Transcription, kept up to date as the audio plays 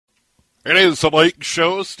It is the Lake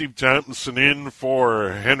Show. Steve Thompson in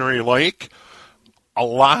for Henry Lake. A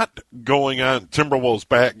lot going on. Timberwolves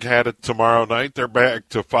back at it tomorrow night. They're back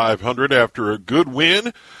to 500 after a good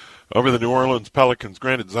win over the New Orleans Pelicans.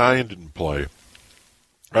 Granted, Zion didn't play.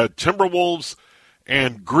 Timberwolves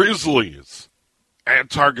and Grizzlies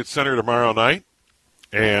at Target Center tomorrow night.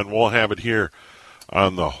 And we'll have it here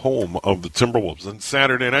on the home of the Timberwolves. And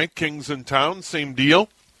Saturday night, Kings in town, same deal.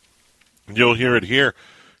 You'll hear it here.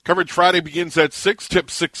 Coverage Friday begins at 6, tip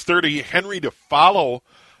 6:30. Henry to follow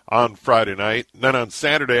on Friday night. And then on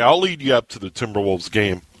Saturday, I'll lead you up to the Timberwolves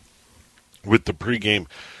game with the pregame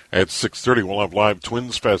at 6:30. We'll have live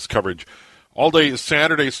Twins Fest coverage all day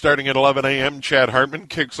Saturday starting at 11 a.m. Chad Hartman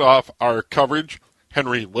kicks off our coverage.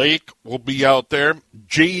 Henry Lake will be out there.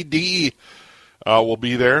 J.D. will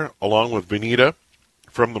be there along with Vanita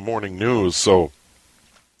from the Morning News. So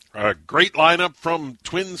a great lineup from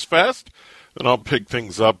Twins Fest. Then I'll pick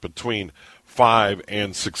things up between 5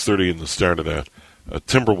 and 6:30 in the start of that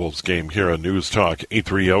Timberwolves game here on News Talk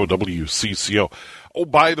 830 WCCO. Oh,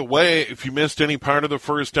 by the way, if you missed any part of the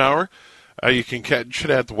first hour, you can catch it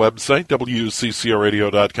at the website,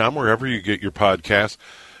 WCCOradio.com, wherever you get your podcasts.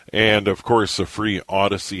 And, of course, the free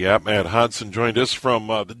Odyssey app. Matt Hodson joined us from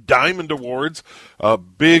the Diamond Awards. A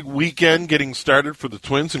big weekend getting started for the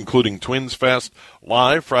Twins, including Twins Fest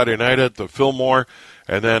live Friday night at the Fillmore.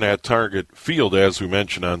 And then at Target Field, as we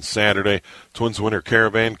mentioned on Saturday. Twins Winter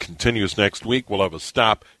Caravan continues next week. We'll have a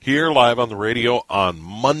stop here live on the radio on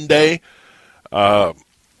Monday.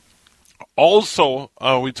 Also,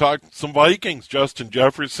 we talked some Vikings. Justin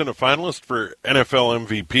Jefferson, a finalist for NFL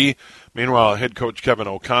MVP. Meanwhile, head coach Kevin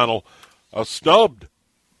O'Connell snubbed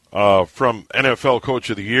from NFL Coach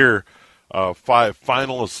of the Year 5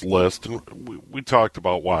 finalist list. And we talked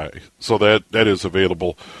about why. So that is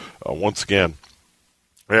available once again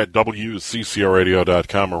at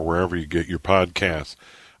WCCOradio.com or wherever you get your podcasts.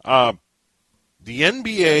 The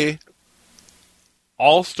NBA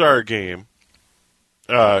All-Star Game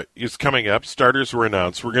is coming up. Starters were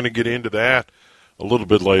announced. We're going to get into that a little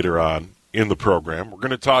bit later on in the program. We're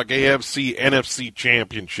going to talk AFC, NFC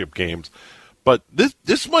championship games. But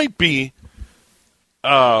this might be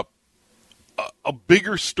a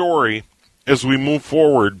bigger story as we move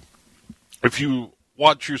forward if you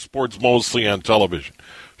watch your sports mostly on television.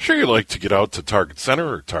 Sure, you like to get out to Target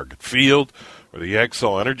Center or Target Field or the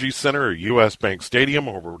XL Energy Center or U.S. Bank Stadium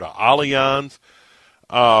or over to Allianz.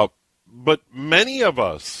 But many of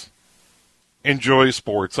us enjoy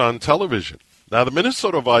sports on television. Now, the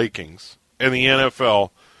Minnesota Vikings and the NFL,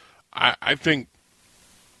 I think,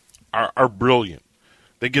 are brilliant.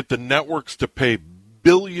 They get the networks to pay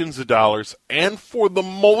billions of dollars, and for the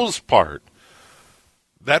most part,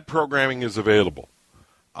 that programming is available.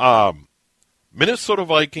 Minnesota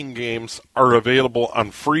Viking games are available on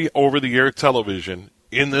free over-the-air television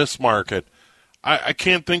in this market. I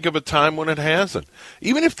can't think of a time when it hasn't.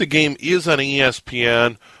 Even if the game is on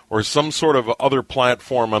ESPN or some sort of other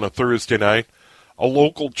platform on a Thursday night, a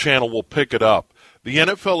local channel will pick it up. The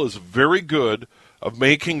NFL is very good of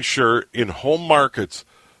making sure in home markets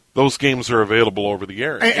those games are available over the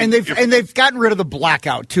air. And they've gotten rid of the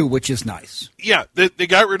blackout, too, which is nice. Yeah, they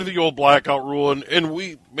got rid of the old blackout rule, and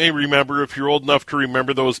we may remember, if you're old enough to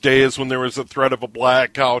remember those days when there was a threat of a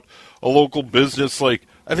blackout, a local business like,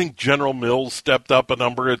 I think General Mills stepped up a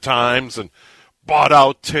number of times and bought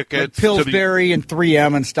out tickets. Like Pillsbury and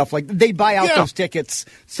 3M and stuff like that. They buy out those tickets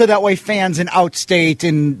so that way fans in outstate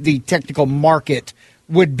in the technical market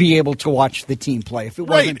would be able to watch the team play if it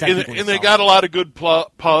wasn't technically and they got a lot of good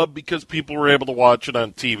pub because people were able to watch it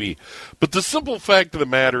on TV. But the simple fact of the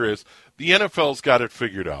matter is the NFL's got it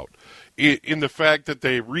figured out in the fact that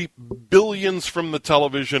they reap billions from the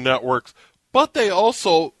television networks, but they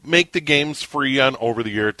also make the games free on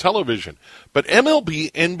over-the-air television. But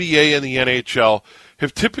MLB, NBA, and the NHL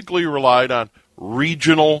have typically relied on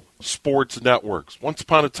regional sports networks. Once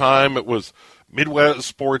upon a time, it was Midwest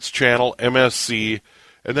Sports Channel, MSC,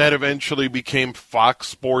 and that eventually became Fox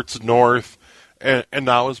Sports North, and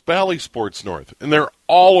now is Bally Sports North. And they're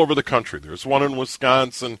all over the country. There's one in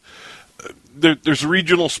Wisconsin. There's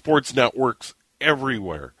regional sports networks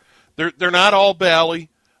everywhere. They're not all Bally.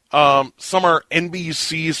 Some are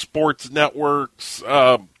NBC Sports Networks.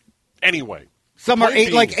 Anyway. Some are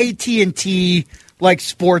like AT&T, like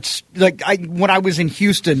sports. When I was in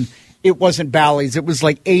Houston, it wasn't Bally's. It was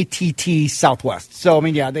like ATT Southwest. So, I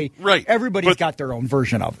mean, yeah, everybody's got their own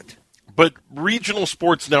version of it. But regional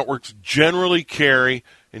sports networks generally carry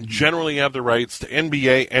and generally have the rights to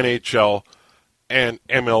NBA, NHL, and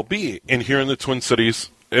MLB. And here in the Twin Cities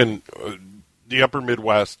and the upper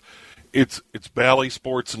Midwest, it's Bally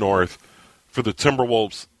Sports North for the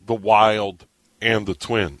Timberwolves, the Wild and the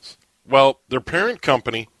Twins. Well, their parent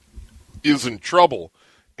company is in trouble,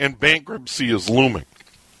 and bankruptcy is looming.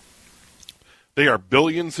 They are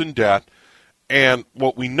billions in debt, and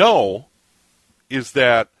what we know is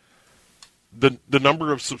that the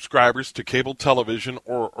number of subscribers to cable television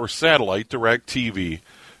or satellite, DirecTV,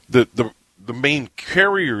 the main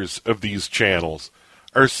carriers of these channels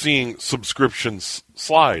are seeing subscriptions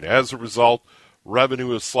slide. As a result,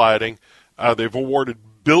 revenue is sliding. They've awarded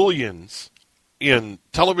billions in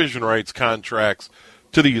television rights contracts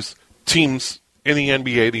to these teams in the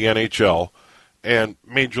NBA, the NHL, and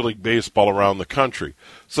Major League Baseball around the country.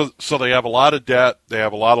 So they have a lot of debt, they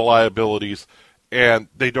have a lot of liabilities, and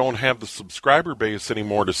they don't have the subscriber base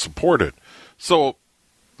anymore to support it. So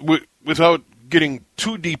without getting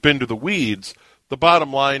too deep into the weeds, the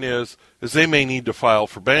bottom line is they may need to file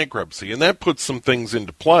for bankruptcy, and that puts some things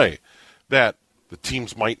into play, that the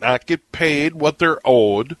teams might not get paid what they're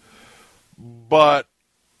owed, but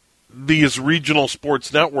these regional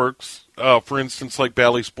sports networks, for instance, like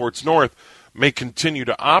Bally Sports North, may continue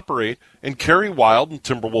to operate and carry Wild and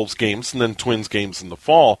Timberwolves games and then Twins games in the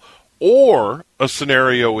fall. Or a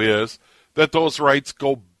scenario is that those rights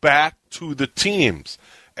go back to the teams,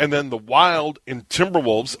 and then the Wild and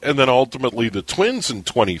Timberwolves and then ultimately the Twins in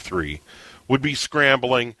 23 would be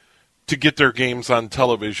scrambling to get their games on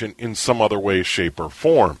television in some other way, shape, or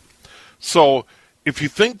form. So if you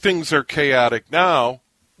think things are chaotic now,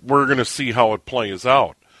 we're going to see how it plays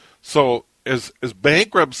out. So as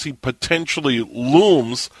bankruptcy potentially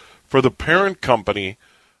looms for the parent company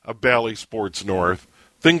of Bally Sports North,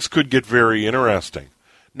 things could get very interesting.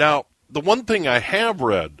 Now, the one thing I have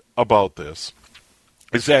read about this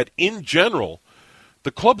is that in general,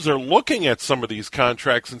 the clubs are looking at some of these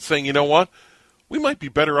contracts and saying, you know what, we might be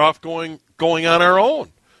better off going on our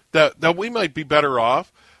own. That we might be better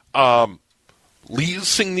off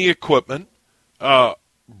leasing the equipment,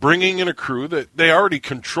 bringing in a crew that they already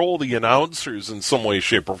control the announcers in some way,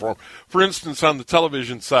 shape, or form. For instance, on the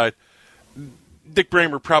television side, Dick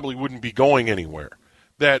Bramer probably wouldn't be going anywhere.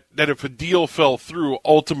 That if a deal fell through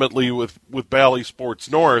ultimately with Bally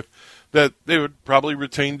Sports North, that they would probably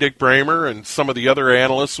retain Dick Bramer and some of the other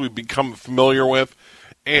analysts we've become familiar with,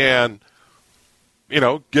 and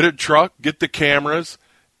get a truck, get the cameras,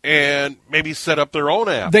 and maybe set up their own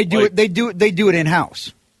app. They do it in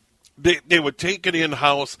house. They would take it in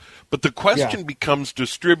house, but the question becomes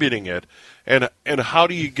distributing it, and how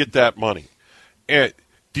do you get that money? And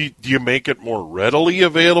do you make it more readily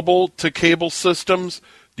available to cable systems?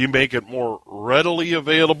 Do you make it more readily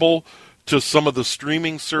available to some of the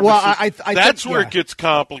streaming services? Well, that's where it gets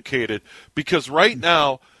complicated, because right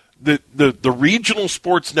now the regional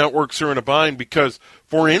sports networks are in a bind because,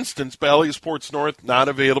 for instance, Bally Sports North not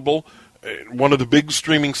available. One of the big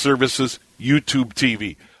streaming services, YouTube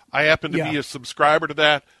TV. I happen to be a subscriber to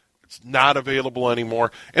that. It's not available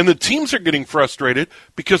anymore, and the teams are getting frustrated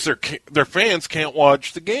because their fans can't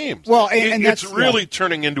watch the games. Well, and it's really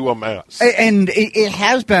turning into a mess, and it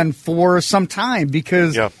has been for some time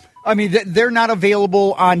because I mean they're not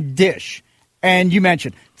available on Dish, and you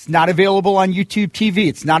mentioned it's not available on YouTube TV.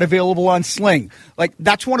 It's not available on Sling. Like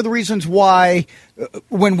that's one of the reasons why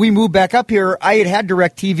when we moved back up here, I had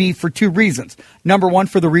DirecTV for two reasons. Number one,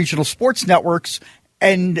 for the regional sports networks,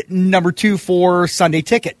 and number two, for Sunday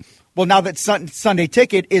Ticket. Well, now that Sunday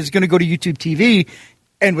Ticket is going to go to YouTube TV,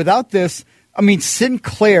 and without this, I mean,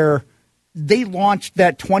 Sinclair, they launched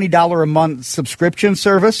that $20 a month subscription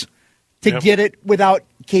service to get it without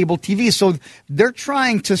cable TV. So they're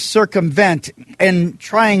trying to circumvent and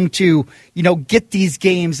trying to, get these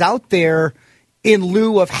games out there in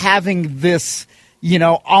lieu of having this,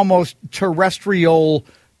 almost terrestrial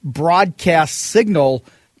broadcast signal.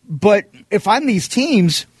 But if I'm these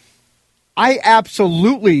teams, I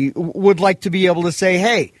absolutely would like to be able to say,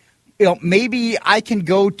 hey, maybe I can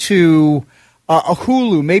go to a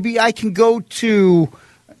Hulu. Maybe I can go to,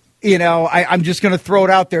 I'm just going to throw it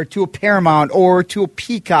out there, to a Paramount or to a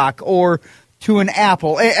Peacock or to an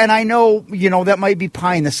Apple. And I know, that might be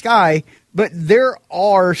pie in the sky, but there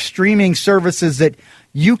are streaming services that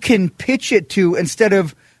you can pitch it to instead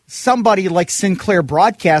of somebody like Sinclair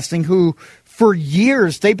Broadcasting, who for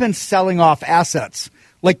years they've been selling off assets.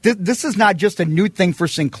 Like this is not just a new thing for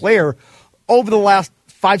Sinclair. Over the last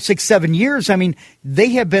 5, 6, 7 years, I mean, they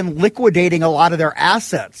have been liquidating a lot of their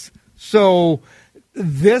assets. So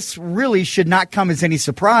this really should not come as any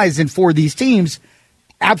surprise. And for these teams,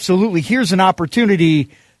 absolutely, here's an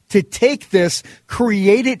opportunity to take this,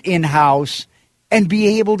 create it in-house, and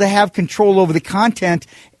be able to have control over the content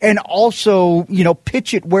and also,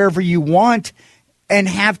 pitch it wherever you want and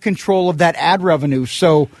have control of that ad revenue.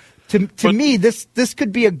 So To me, this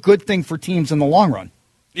could be a good thing for teams in the long run.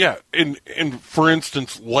 Yeah, and for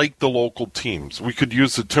instance, like the local teams, we could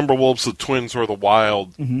use the Timberwolves, the Twins, or the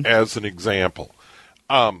Wild as an example.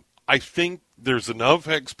 I think there's enough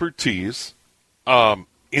expertise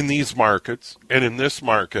in these markets and in this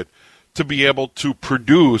market to be able to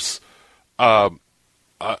produce a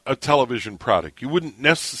television product. You wouldn't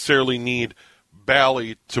necessarily need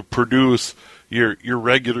Bally to produce your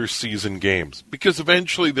regular season games, because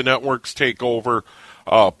eventually the networks take over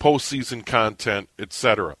postseason content,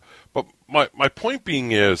 etc. But my point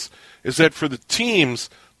being is that for the teams,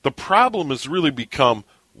 the problem has really become,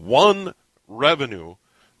 one, revenue,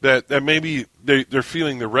 that maybe they're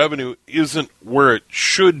feeling the revenue isn't where it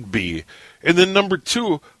should be. And then number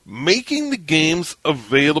two, making the games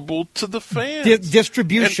available to the fans.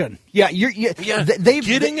 Distribution. They've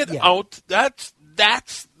getting it out.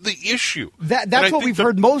 That's the issue. That's what we've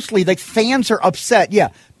heard mostly. Like, fans are upset,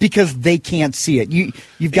 because they can't see it.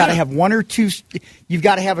 You've got to have one or two. You've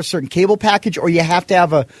got to have a certain cable package, or you have to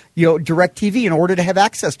have a DirecTV in order to have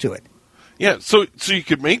access to it. Yeah, so you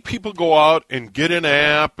could make people go out and get an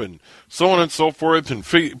app and so on and so forth, and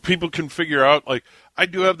people can figure out, like, I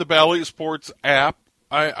do have the Bally Sports app.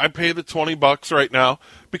 I pay the $20 right now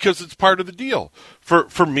because it's part of the deal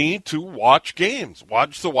for me to watch games,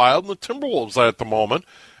 watch the Wild and the Timberwolves at the moment,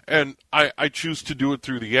 and I choose to do it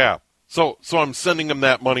through the app. So I'm sending them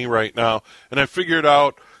that money right now, and I figured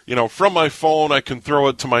out, from my phone I can throw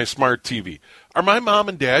it to my smart TV. Are my mom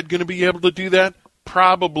and dad going to be able to do that?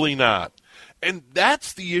 Probably not. And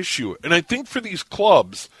that's the issue. And I think for these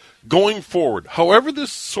clubs going forward, however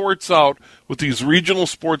this sorts out with these regional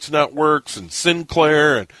sports networks and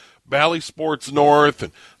Sinclair and Bally Sports North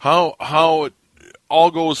and how it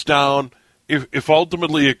all goes down, if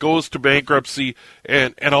ultimately it goes to bankruptcy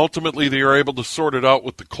and ultimately they are able to sort it out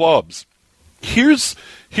with the clubs, here's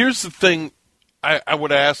the thing I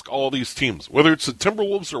would ask all these teams, whether it's the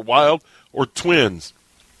Timberwolves or Wild or Twins,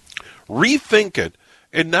 rethink it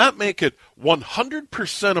and not make it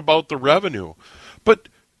 100% about the revenue, but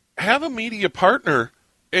have a media partner.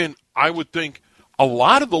 And I would think a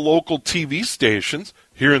lot of the local TV stations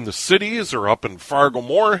here in the cities or up in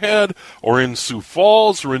Fargo-Moorhead or in Sioux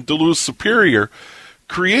Falls or in Duluth Superior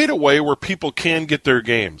create a way where people can get their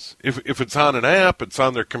games. If it's on an app, it's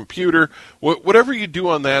on their computer, whatever you do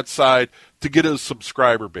on that side to get a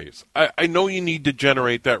subscriber base. I know you need to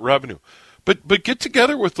generate that revenue, but get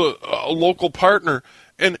together with a local partner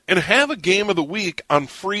and have a game of the week on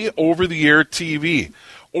free over-the-air TV,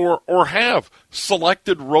 or have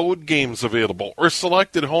selected road games available or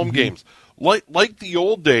selected home games, like the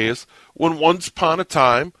old days when once upon a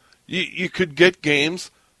time you could get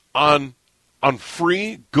games on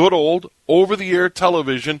free, good old over-the-air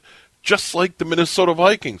television, just like the Minnesota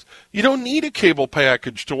Vikings. You don't need a cable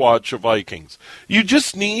package to watch the Vikings. You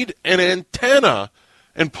just need an antenna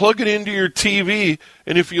and plug it into your TV,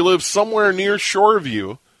 and if you live somewhere near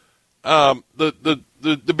Shoreview,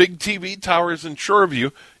 the big TV towers in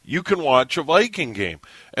Shoreview, you can watch a Viking game.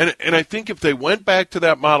 And I think if they went back to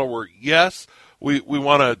that model where, yes, we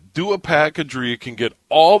want to do a package where you can get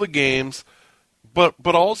all the games, but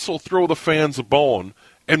also throw the fans a bone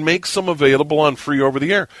and make some available on free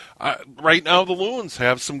over-the-air. Right now, the Loons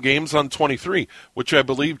have some games on 23, which I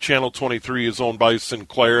believe Channel 23 is owned by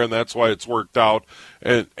Sinclair, and that's why it's worked out.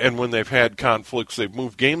 And when they've had conflicts, they've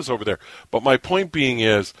moved games over there. But my point being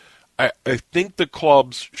is, I think the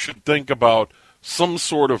clubs should think about some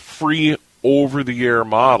sort of free over-the-air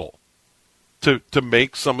model to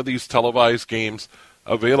make some of these televised games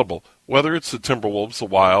available, whether it's the Timberwolves, the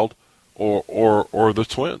Wild, or the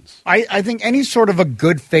Twins. I think any sort of a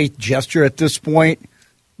good faith gesture at this point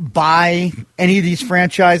by any of these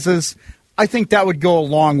franchises, I think that would go a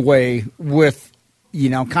long way with,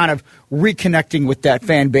 kind of reconnecting with that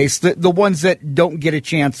fan base, the ones that don't get a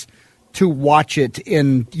chance to watch it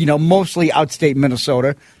in, mostly outstate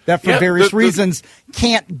Minnesota, that for various reasons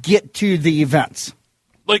can't get to the events.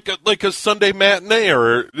 Like a Sunday matinee,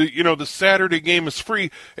 or the Saturday game is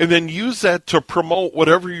free, and then use that to promote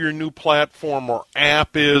whatever your new platform or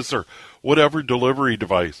app is, or whatever delivery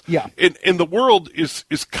device. Yeah. And the world is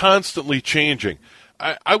constantly changing.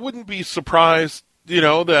 I wouldn't be surprised,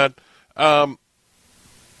 that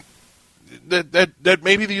that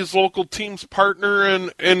maybe these local teams partner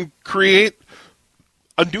and create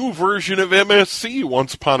a new version of MSC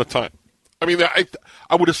once upon a time. I mean,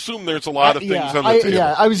 I would assume there's a lot of things on the table.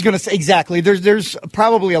 Yeah, I was going to say, exactly. There's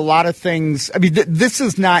probably a lot of things. I mean, this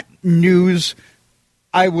is not news.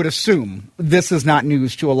 I would assume this is not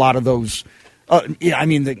news to a lot of those.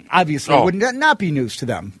 Obviously it would not be news to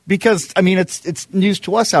them because, it's news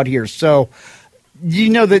to us out here. So you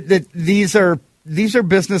know that these are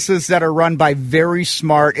businesses that are run by very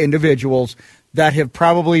smart individuals that have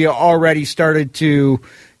probably already started to,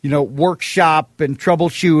 workshop and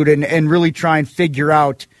troubleshoot and really try and figure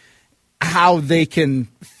out how they can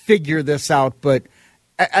figure this out. But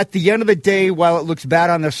at the end of the day, while it looks bad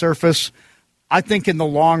on the surface, I think in the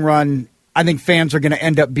long run, I think fans are going to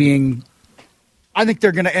end up being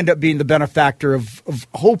the benefactor of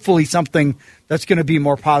hopefully something that's going to be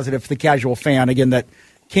more positive for the casual fan, again, that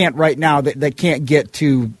can't right now, that can't get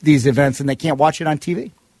to these events and they can't watch it on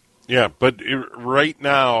TV. Yeah, but right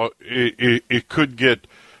now it could get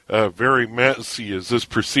very messy as this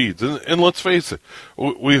proceeds. And let's face it,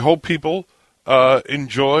 we hope people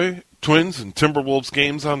enjoy Twins and Timberwolves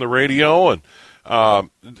games on the radio, and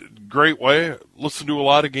great way. Listen to a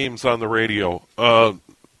lot of games on the radio.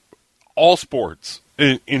 All sports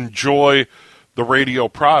enjoy the radio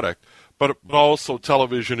product, but also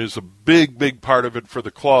television is a big part of it for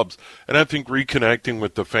the clubs. And I think reconnecting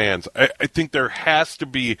with the fans, I think there has to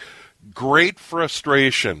be great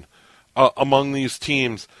frustration among these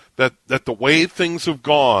teams that the way things have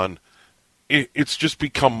gone, it's just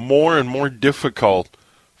become more and more difficult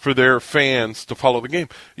for their fans to follow the game.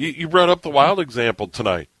 You brought up the Wild example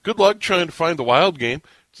tonight. Good luck trying to find the Wild game.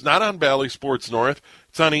 It's not on Bally Sports North.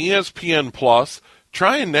 It's on ESPN Plus.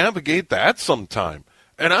 Try and navigate that sometime.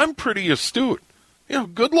 And I'm pretty astute.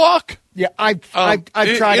 Good luck. Yeah, I've tried.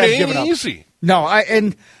 I've given up. Easy. No,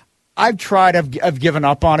 I've tried. I've given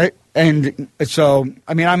up on it, and so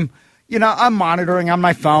I'm monitoring on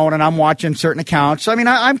my phone and I'm watching certain accounts. So,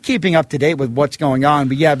 I'm keeping up to date with what's going on.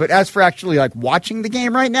 But as for actually like watching the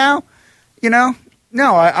game right now, no,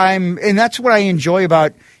 and that's what I enjoy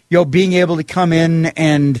about being able to come in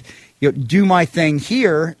and do my thing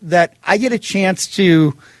here. That I get a chance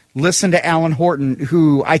to listen to Alan Horton,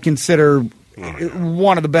 who I consider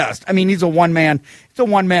one of the best. He's a one-man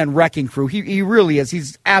wrecking crew. He really is.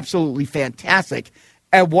 He's absolutely fantastic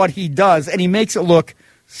at what he does, and he makes it look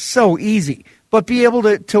so easy. But be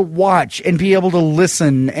able to watch and be able to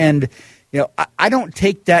listen, and I don't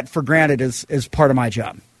take that for granted as part of my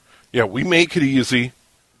job. Yeah, we make it easy.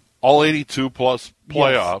 All 82 plus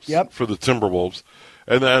playoffs for the Timberwolves,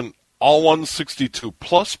 and then all 162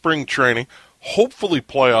 plus spring training. Hopefully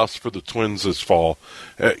playoffs for the Twins this fall.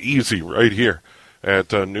 Easy right here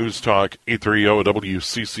at News Talk 830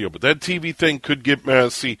 WCCO. But that TV thing could get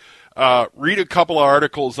messy. Read a couple of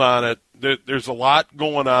articles on it. There's a lot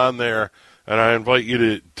going on there, and I invite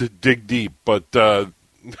you to dig deep. But there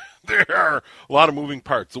are a lot of moving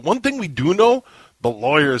parts. The one thing we do know, the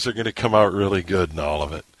lawyers are going to come out really good in all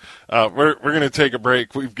of it. We're going to take a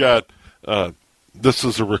break. We've got this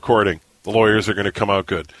is a recording. The lawyers are going to come out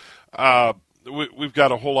good. We've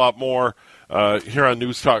got a whole lot more here on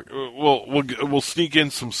News Talk. We'll sneak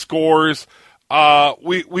in some scores.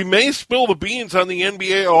 We may spill the beans on the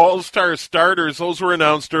NBA All-Star starters. Those were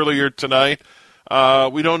announced earlier tonight.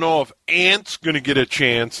 We don't know if Ant's going to get a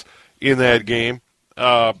chance in that game.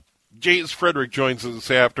 James Frederick joins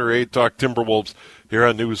us after 8 Talk Timberwolves here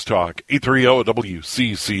on News Talk 830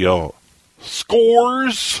 WCCO.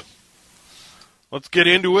 Scores. Let's get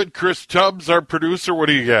into it. Chris Tubbs, our producer. What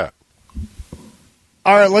do you got?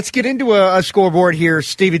 All right, let's get into a scoreboard here,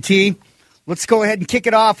 Stevie T. Let's go ahead and kick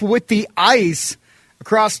it off with the ice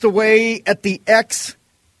across the way at the X.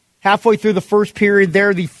 Halfway through the first period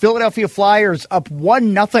there, the Philadelphia Flyers up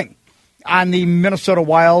 1-0 on the Minnesota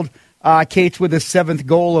Wild. Cates with his 7th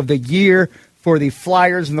goal of the year for the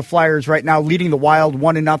Flyers, and the Flyers right now leading the Wild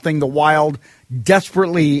 1-0. The Wild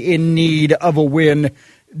desperately in need of a win.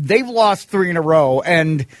 They've lost 3 in a row,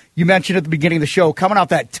 and you mentioned at the beginning of the show, coming off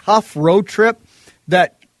that tough road trip,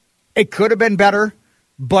 that it could have been better,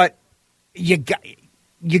 but you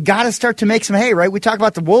got to start to make some hay, right? We talk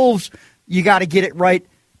about the Wolves. You got to get it right.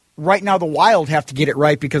 Right now, the Wild have to get it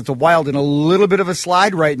right because the Wild in a little bit of a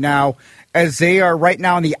slide right now as they are right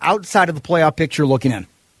now on the outside of the playoff picture looking in.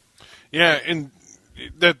 Yeah, and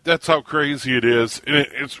that's how crazy it is. And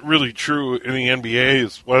it's really true in the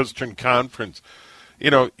NBA's Western Conference. You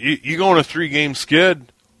go on a 3-game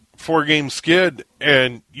skid, 4-game skid,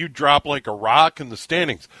 and you drop like a rock in the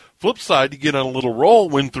standings. Flip side, you get on a little roll,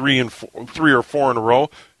 win 3 or 4 in a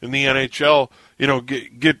row in the NHL.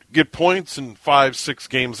 Get points in 5-6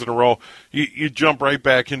 games in a row. You jump right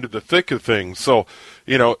back into the thick of things. So,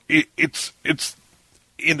 it's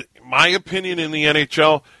in my opinion in the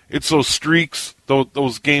NHL, it's those streaks,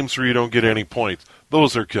 those games where you don't get any points.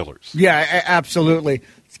 Those are killers. Yeah, absolutely.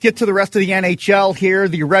 Let's get to the rest of the NHL here.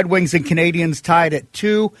 The Red Wings and Canadiens tied at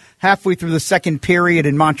 2 halfway through the second period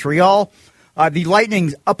in Montreal. The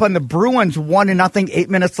Lightning's up on the Bruins 1-0, 8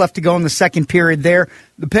 minutes left to go in the second period there.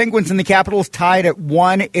 The Penguins and the Capitals tied at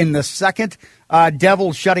 1 in the second.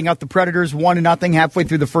 Devils shutting out the Predators 1-0 halfway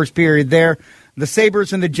through the first period there. The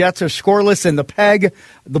Sabres and the Jets are scoreless in the Peg.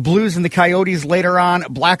 The Blues and the Coyotes later on.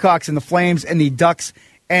 Blackhawks and the Flames and the Ducks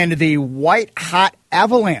and the white-hot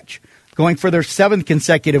Avalanche going for their 7th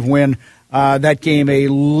consecutive win. That game a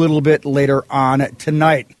little bit later on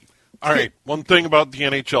tonight. All right, one thing about the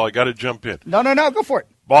NHL, I got to jump in. No, go for it.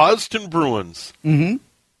 Boston Bruins,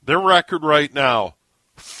 their record right now,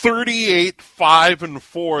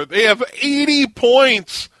 38-5-4. They have 80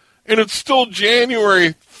 points, and it's still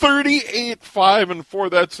January. 38-5-4.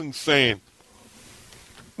 That's insane.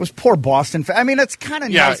 It was poor Boston. I mean, it's kind of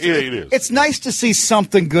nice. Yeah, it is. It's nice to see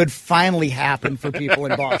something good finally happen for people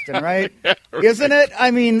in Boston, right? Right? Isn't it? I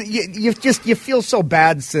mean, you feel so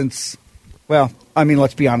bad since, well, I mean,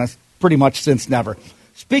 let's be honest, pretty much since never.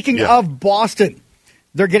 Speaking of Boston,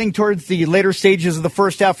 they're getting towards the later stages of the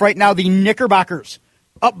first half. Right now, the Knickerbockers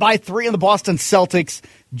up by 3 on the Boston Celtics.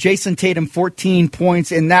 Jason Tatum, 14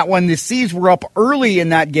 points in that one. The C's were up early in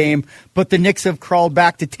that game, but the Knicks have crawled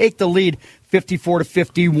back to take the lead,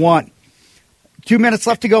 54-51. 2 minutes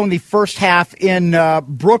left to go in the first half in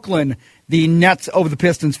Brooklyn. The Nets over the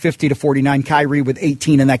Pistons, 50-49. Kyrie with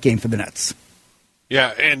 18 in that game for the Nets.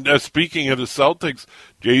 Yeah, and speaking of the Celtics,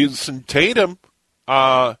 Jason Tatum,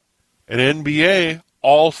 an NBA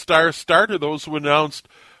All-Star starter, those who announced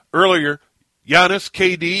earlier. Giannis,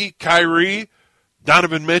 KD, Kyrie,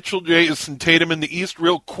 Donovan Mitchell, Jason Tatum in the East.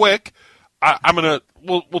 Real quick,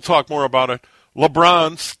 we'll talk more about it.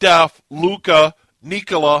 LeBron, Steph, Luka,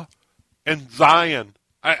 Nikola, and Zion.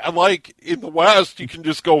 I like in the West, you can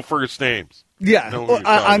just go first names. Yeah,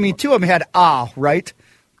 I mean, two of them had right?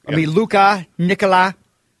 I mean, Luka, Nikola,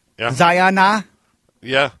 Zion.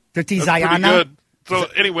 Yeah, Dirty that's Zion. Pretty good. So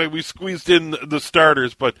anyway, we squeezed in the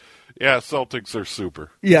starters, but yeah, Celtics are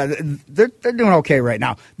super. Yeah, they're doing okay right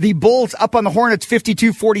now. The Bulls up on the Hornets,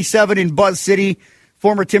 52-47 in Buzz City.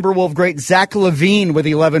 Former Timberwolf great Zach LaVine with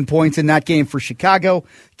 11 points in that game for Chicago.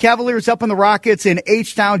 Cavaliers up on the Rockets in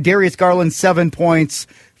H-Town. Darius Garland, 7 points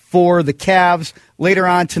for the Cavs. Later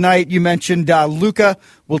on tonight, you mentioned Luka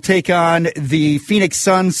will take on the Phoenix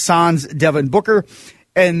Suns, Sans Devin Booker.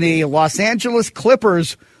 And the Los Angeles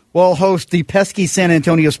Clippers will host the pesky San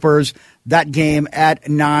Antonio Spurs. That game at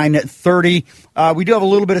 9:30. We do have a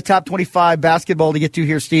little bit of top 25 basketball to get to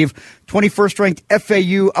here, Steve. 21st ranked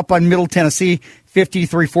FAU up on Middle Tennessee,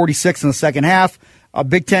 53-46 in the second half. A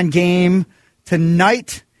Big Ten game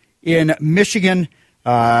tonight in Michigan.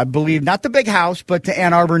 I believe not the Big House, but to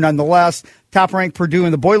Ann Arbor nonetheless. Top ranked Purdue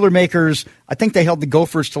and the Boilermakers. I think they held the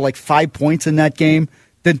Gophers to like 5 points in that game.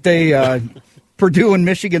 Didn't they? Purdue and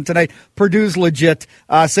Michigan tonight. Purdue's legit.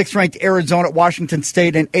 6th-ranked Arizona at Washington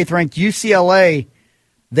State and 8th-ranked UCLA.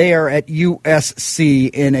 They are at USC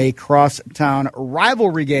in a crosstown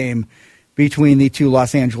rivalry game between the two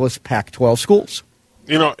Los Angeles Pac-12 schools.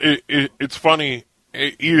 You know, it's funny.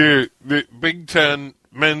 Either the Big Ten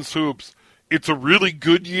men's hoops, it's a really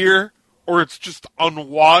good year, or it's just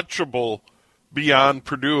unwatchable beyond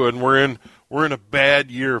Purdue, and we're in a bad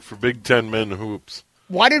year for Big Ten men hoops.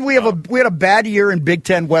 Why did we have we had a bad year in Big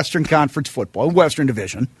Ten Western Conference football, Western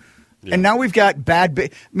Division, and now we've got bad. I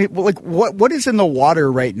mean, like what is in the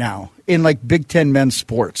water right now in like Big Ten men's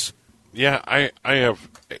sports? Yeah, I have.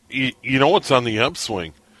 You know what's on the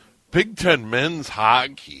upswing? Big Ten men's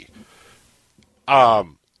hockey.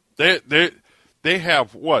 They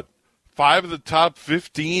have what, 5 of the top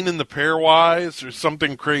 15 in the pairwise or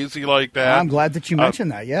something crazy like that. I'm glad that you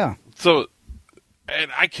mentioned that. Yeah. So. And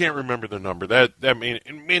I can't remember the number.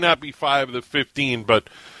 It may not be 5 of the 15, but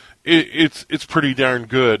it's pretty darn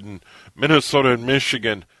good. And Minnesota and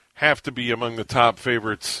Michigan have to be among the top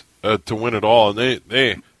favorites to win it all, and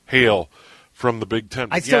they hail from the Big Ten.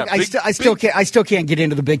 I still can't get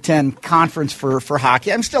into the Big Ten conference for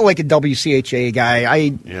hockey. I'm still like a WCHA guy.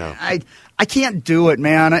 I can't do it,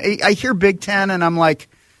 man. I hear Big Ten and I'm like,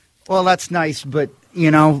 well, that's nice, but. You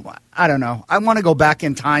know, I don't know. I want to go back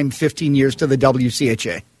in time 15 years to the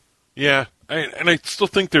WCHA. Yeah, and I still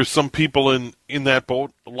think there's some people in that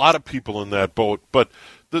boat, a lot of people in that boat, but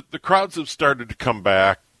the crowds have started to come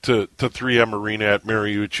back to 3M Arena at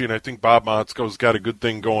Mariucci, and I think Bob Motzko's got a good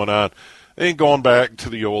thing going on. They ain't going back to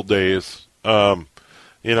the old days. You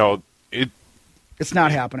know, it's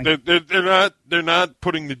not happening. They're not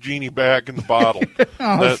putting the genie back in the bottle.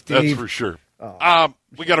 That's for sure. Oh.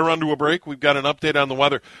 We got to run to a break. We've got an update on the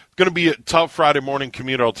weather. It's going to be a tough Friday morning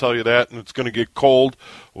commute, I'll tell you that, and it's going to get cold.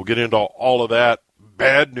 We'll get into all of that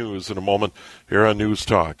bad news in a moment here on News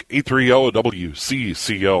Talk 830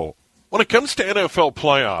 WCCO. When it comes to NFL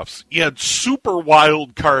playoffs, you had super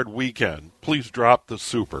wild card weekend. Please drop the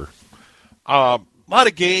super. A lot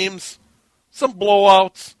of games, some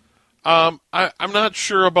blowouts. I'm not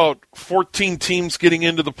sure about 14 teams getting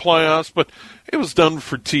into the playoffs, but it was done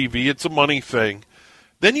for TV. It's a money thing.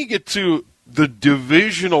 Then you get to the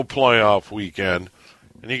divisional playoff weekend,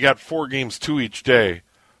 and you got 4 games, 2 each day.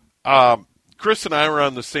 Chris and I were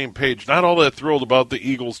on the same page. Not all that thrilled about the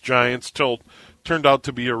Eagles-Giants turned out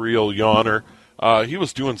to be a real yawner. He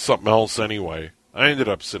was doing something else anyway. I ended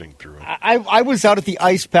up sitting through it. I was out at the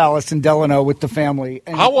Ice Palace in Delano with the family.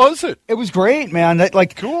 And how was it? It was great, man.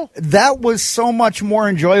 Cool. That was so much more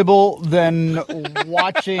enjoyable than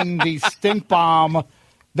watching the stink bomb.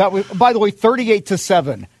 That was, by the way,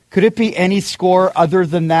 38-7. Could it be any score other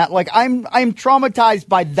than that? Like, I'm traumatized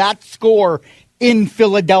by that score in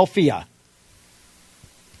Philadelphia.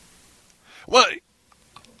 Well,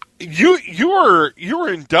 you were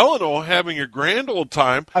in Delano having a grand old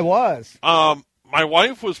time. I was. My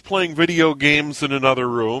wife was playing video games in another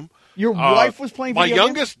room. Your wife was playing video games? My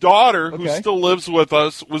youngest daughter, who still lives with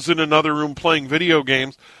us, was in another room playing video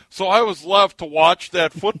games. So I was left to watch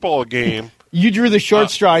that football game. You drew the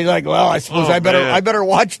short straw. You're like, well, I suppose I better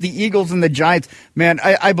watch the Eagles and the Giants. Man,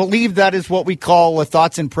 I believe that is what we call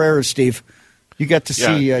thoughts and prayers, Steve. You got to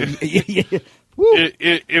see.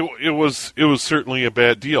 It was certainly a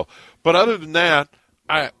bad deal. But other than that,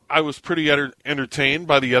 I was pretty entertained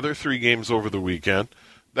by the other 3 games over the weekend.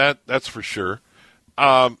 That's for sure.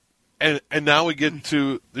 And now we get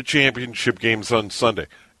to the championship games on Sunday.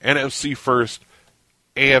 NFC first,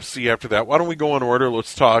 AFC after that. Why don't we go in order?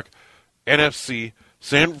 Let's talk NFC.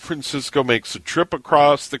 San Francisco makes a trip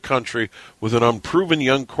across the country with an unproven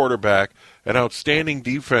young quarterback, an outstanding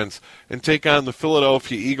defense, and take on the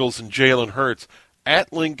Philadelphia Eagles and Jalen Hurts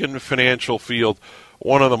at Lincoln Financial Field,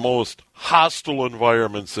 one of the most hostile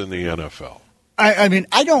environments in the NFL. I mean,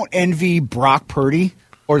 I don't envy Brock Purdy,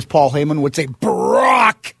 or as Paul Heyman would say,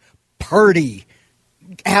 Brock Purdy,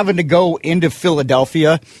 having to go into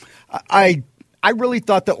Philadelphia. I really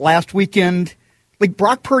thought that last weekend, like,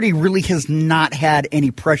 Brock Purdy really has not had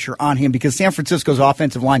any pressure on him because San Francisco's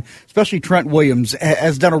offensive line, especially Trent Williams,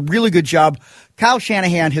 has done a really good job. Kyle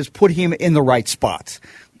Shanahan has put him in the right spots.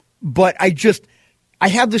 But I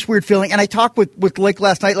have this weird feeling, and I talked with Lake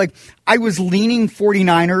last night, like, I was leaning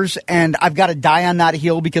 49ers, and I've got to die on that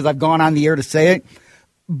hill because I've gone on the air to say it.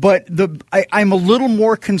 But I'm a little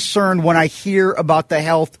more concerned when I hear about the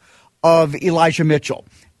health of Elijah Mitchell.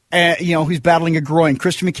 Who's battling a groin.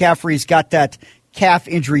 Christian McCaffrey's got that calf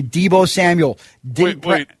injury. Deebo Samuel.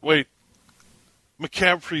 Wait.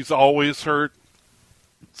 McCaffrey's always hurt.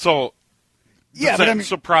 So does that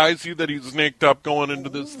surprise you that he's nicked up going into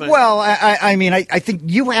this thing? Well, I think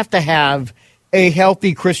you have to have a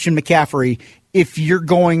healthy Christian McCaffrey if you're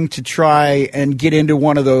going to try and get into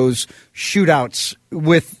one of those shootouts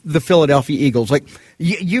with the Philadelphia Eagles. Like,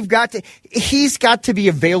 he's got to be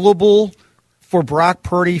available for Brock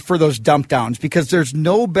Purdy for those dump downs because there's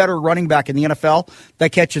no better running back in the NFL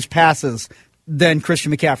that catches passes than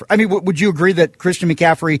Christian McCaffrey. I mean, would you agree that Christian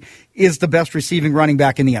McCaffrey is the best receiving running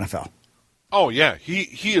back in the NFL? Oh, yeah. He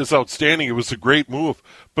is outstanding. It was a great move,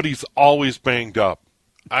 but he's always banged up.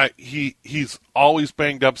 He's always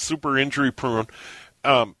banged up, super injury prone.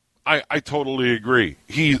 I totally agree.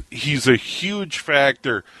 He's a huge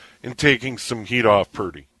factor in taking some heat off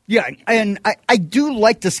Purdy. Yeah, and I do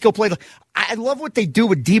like the skill play. I love what they do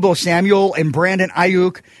with Deebo Samuel and Brandon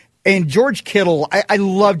Ayuk and George Kittle. I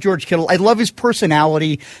love George Kittle. I love his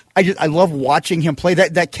personality. I love watching him play.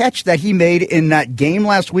 That catch that he made in that game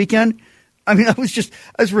last weekend, I mean, that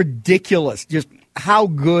was ridiculous, just how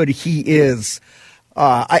good he is.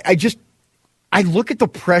 I look at the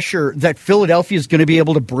pressure that Philadelphia is going to be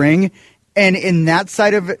able to bring, and in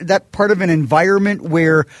that part of an environment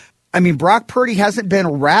where, I mean, Brock Purdy hasn't been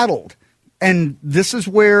rattled, and this is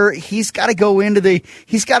where he's got to go into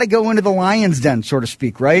the lion's den, so to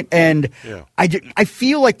speak, right? And yeah. I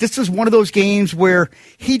feel like this is one of those games where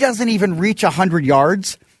he doesn't even reach 100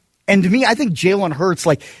 yards, and to me, I think Jalen Hurts,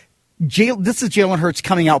 this is Jalen Hurts'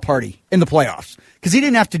 coming out party in the playoffs because he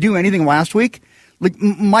didn't have to do anything last week. Like,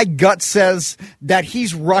 my gut says that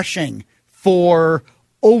he's rushing for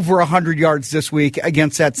over 100 yards this week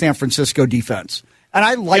against that San Francisco defense. And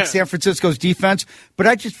I like San Francisco's defense, but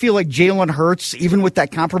I just feel like Jalen Hurts, even with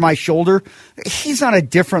that compromised shoulder, he's on a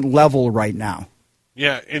different level right now.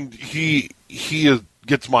 Yeah, and he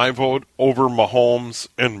gets my vote over Mahomes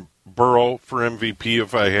and Burrow for MVP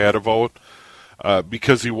if I had a vote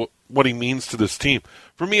because what he means to this team.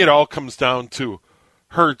 For me, it all comes down to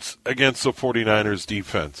Hurts against the 49ers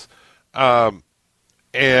defense.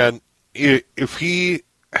 And if he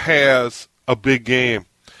has a big game,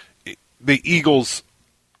 the Eagles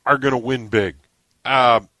are going to win big.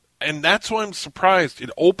 And that's why I'm surprised.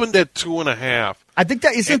 It opened at 2.5. I think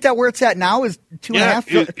that isn't that where it's at now is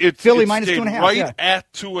 2.5. Philly minus 2.5. Right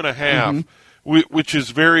at 2.5, which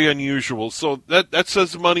is very unusual. So that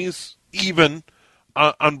says the money's even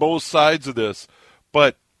on both sides of this.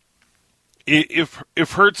 But if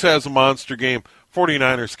Hurts has a monster game,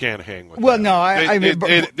 49ers can't hang with. Well, that.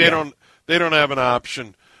 No, they don't have an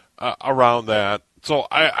option around that. So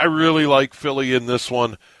I really like Philly in this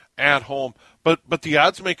one at home. But the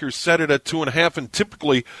odds makers set it at 2.5, and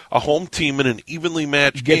typically a home team in an evenly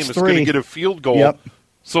matched game is going to get a field goal. Yep.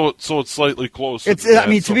 So it's slightly closer. To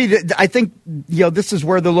me, I think this is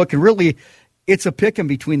where they're looking. Really, it's a pick 'em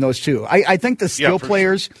between those two. I think the skill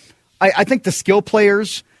players. Sure. I think the skill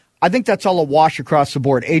players. I think that's all a wash across the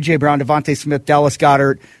board. A.J. Brown, Devontae Smith, Dallas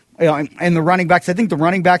Goedert, and the running backs. I think the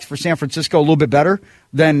running backs for San Francisco a little bit better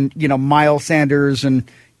than Miles Sanders and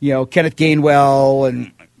Kenneth Gainwell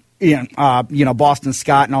and Boston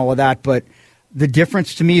Scott and all of that. But the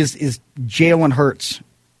difference to me is Jalen Hurts.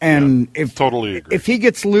 And totally agree. If he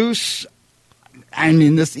gets loose, I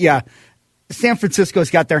mean San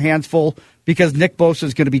Francisco's got their hands full because Nick Bosa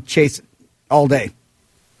is going to be chasing all day.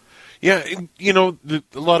 Yeah,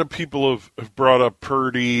 a lot of people have brought up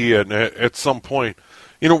Purdy, and at some point,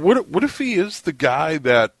 what if he is the guy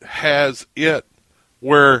that has it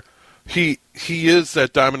where he is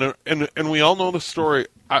that diamond, and we all know the story.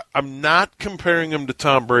 I'm not comparing him to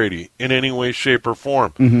Tom Brady in any way, shape, or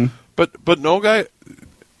form, but no guy.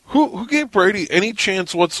 Who gave Brady any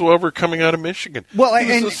chance whatsoever coming out of Michigan? Well,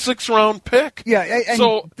 he was a 6th-round pick. Yeah,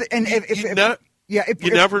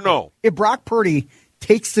 You never know. If Brock Purdy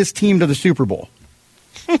takes this team to the Super Bowl,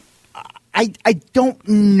 I don't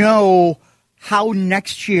know how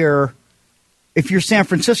next year, if you're San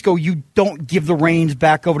Francisco, you don't give the reins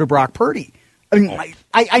back over to Brock Purdy. I mean,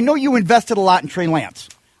 I know you invested a lot in Trey Lance.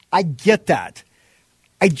 I get that.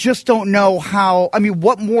 I just don't know how. I mean,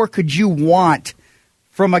 what more could you want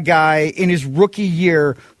from a guy in his rookie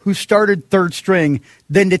year who started 3rd string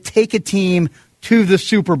than to take a team to the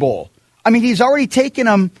Super Bowl? I mean, he's already taken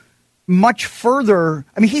them much further.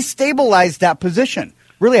 I mean, he stabilized that position,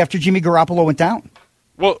 really, after Jimmy Garoppolo went down.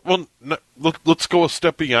 Well, let's go a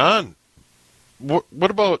step beyond. What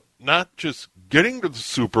about not just getting to the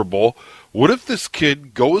Super Bowl? What if this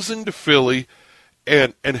kid goes into Philly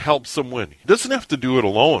and helps them win? He doesn't have to do it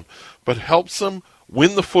alone, but helps them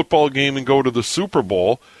win the football game and go to the Super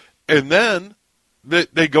Bowl, and then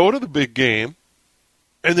they go to the big game,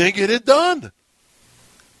 and they get it done.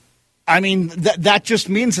 I mean, that just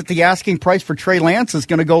means that the asking price for Trey Lance is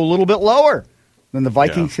going to go a little bit lower than the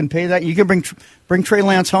Vikings can pay that. You can bring Trey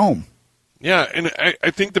Lance home. Yeah, and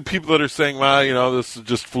I think the people that are saying, well, this is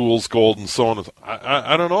just fool's gold and so on,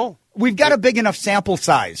 I don't know. We've got a big enough sample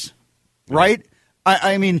size, right?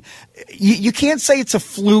 I mean, you can't say it's a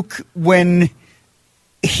fluke when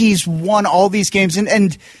he's won all these games. And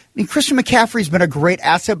I mean, Christian McCaffrey's been a great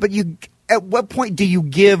asset, but at what point do you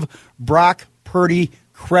give Brock Purdy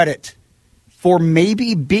credit for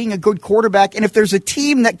maybe being a good quarterback? And if there's a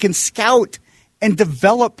team that can scout and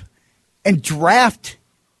develop and draft,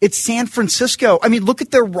 it's San Francisco. I mean, look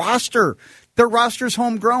at their roster. Their roster's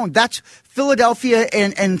homegrown. That's Philadelphia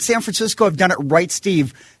and San Francisco have done it right,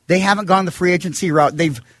 Steve. They haven't gone the free agency route.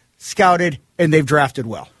 They've scouted and they've drafted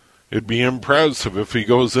well. It'd be impressive if he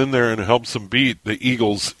goes in there and helps them beat the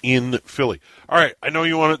Eagles in Philly. All right, I know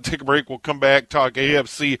you want to take a break. We'll come back, talk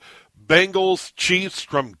AFC Bengals Chiefs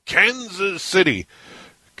from Kansas City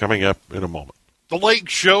coming up in a moment. The Lake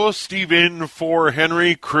Show, Steve in for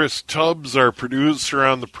Henry. Chris Tubbs, our producer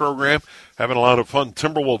on the program, having a lot of fun.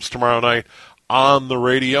 Timberwolves tomorrow night on the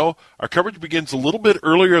radio. Our coverage begins a little bit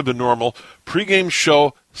earlier than normal. Pre-game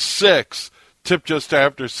show 6. Tip just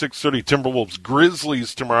after 6:30. Timberwolves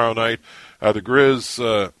Grizzlies tomorrow night. The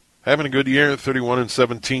Grizz having a good year,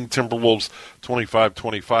 31-17. Timberwolves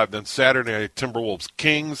 25-25. Then Saturday night, Timberwolves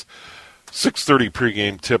Kings. 6:30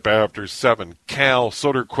 pregame tip after 7. Cal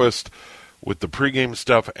Soderquist with the pregame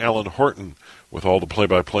stuff. Alan Horton with all the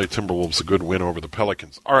play-by-play. Timberwolves a good win over the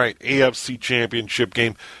Pelicans. All right, AFC Championship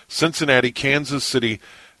game. Cincinnati, Kansas City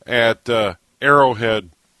at Arrowhead.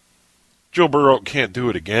 Joe Burrow can't do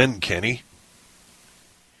it again, can he?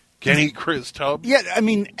 Can he, Chris Tubbs? Yeah, I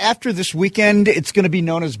mean, after this weekend, it's going to be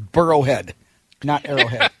known as Burrowhead, not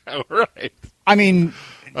Arrowhead. Right. I mean,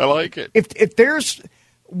 I like it. If there's,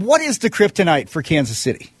 what is the kryptonite for Kansas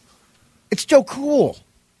City? It's Joe Cool.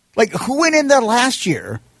 Like, who went in there last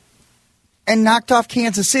year and knocked off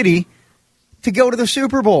Kansas City to go to the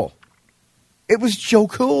Super Bowl? It was Joe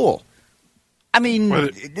Cool. I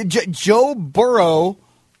mean, Joe Burrow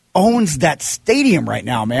owns that stadium right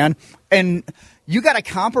now, man. And you got to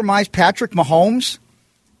compromise Patrick Mahomes.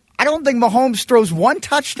 I don't think Mahomes throws one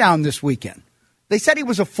touchdown this weekend. They said he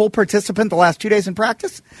was a full participant the last 2 days in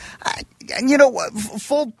practice. High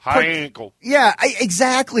ankle. Yeah,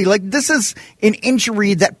 exactly. Like, this is an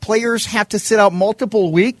injury that players have to sit out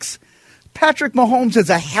multiple weeks. Patrick Mahomes is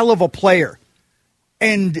a hell of a player.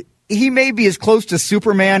 And he may be as close to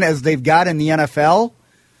Superman as they've got in the NFL.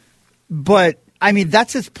 But, I mean,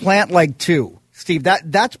 that's his plant leg, too, Steve.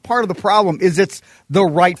 That's part of the problem, is it's the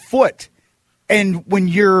right foot. And when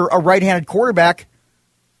you're a right-handed quarterback,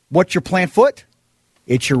 what's your plant foot?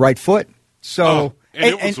 It's your right foot. So,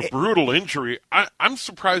 it was a brutal injury. I'm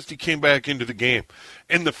surprised he came back into the game.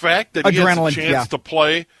 And the fact that he has a chance to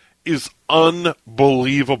play is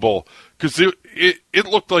unbelievable. Because it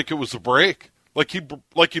looked like it was a break. Like he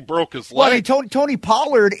broke his leg. Well, I mean, Tony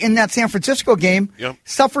Pollard in that San Francisco game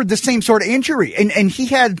suffered the same sort of injury. And he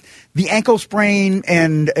had the ankle sprain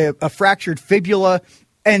and a fractured fibula.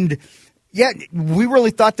 And, yeah, we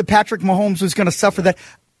really thought that Patrick Mahomes was going to suffer that.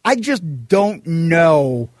 I just don't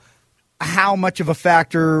know how much of a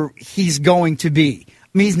factor he's going to be.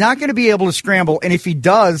 I mean, he's not going to be able to scramble, and if he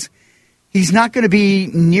does, he's not going to be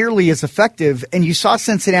nearly as effective. And you saw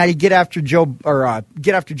Cincinnati get after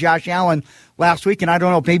Josh Allen last week, and I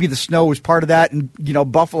don't know, maybe the snow was part of that, and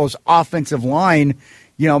Buffalo's offensive line,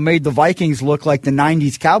 made the Vikings look like the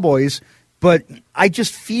 '90s Cowboys. But I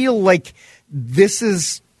just feel like this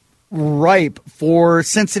is ripe for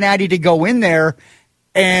Cincinnati to go in there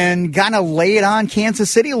and kind of lay it on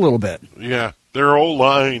Kansas City a little bit. Yeah, their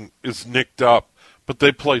O-line is nicked up, but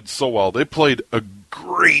they played so well. They played a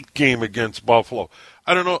great game against Buffalo.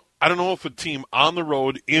 I don't know if a team on the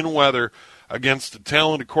road in weather against a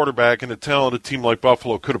talented quarterback and a talented team like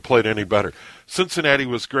Buffalo could have played any better. Cincinnati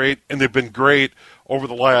was great, and they've been great over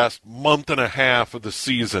the last month and a half of the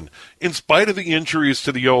season. In spite of the injuries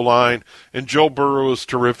to the O-line, and Joe Burrow is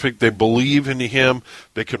terrific. They believe in him.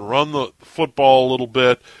 They can run the football a little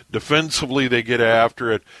bit. Defensively, they get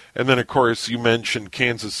after it. And then, of course, you mentioned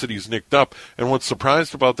Kansas City's nicked up. And what's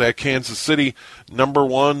surprised about that, Kansas City, number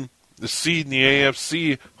one, the seed in the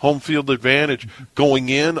AFC, home field advantage, going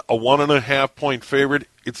in a 1.5-point favorite.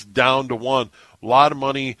 It's down to 1. A lot of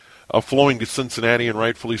money flowing to Cincinnati, and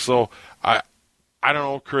rightfully so. I don't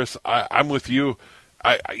know, Chris. I'm with you.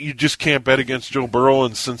 You just can't bet against Joe Burrow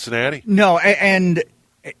in Cincinnati. No, and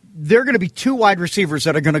there are going to be 2 wide receivers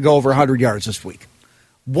that are going to go over 100 yards this week.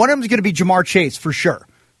 One of them is going to be Jamar Chase for sure,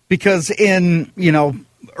 because in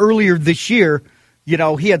earlier this year,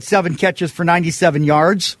 he had 7 catches for 97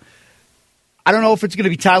 yards. I don't know if it's going to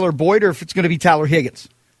be Tyler Boyd or if it's going to be Tyler Higgins.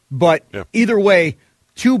 But either way,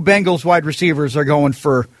 2 Bengals wide receivers are going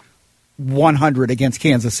for 100 against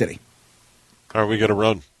Kansas City. All right, we got to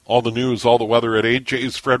run. All the news, all the weather at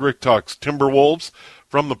AJ's. Frederick talks Timberwolves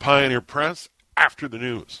from the Pioneer Press after the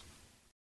news.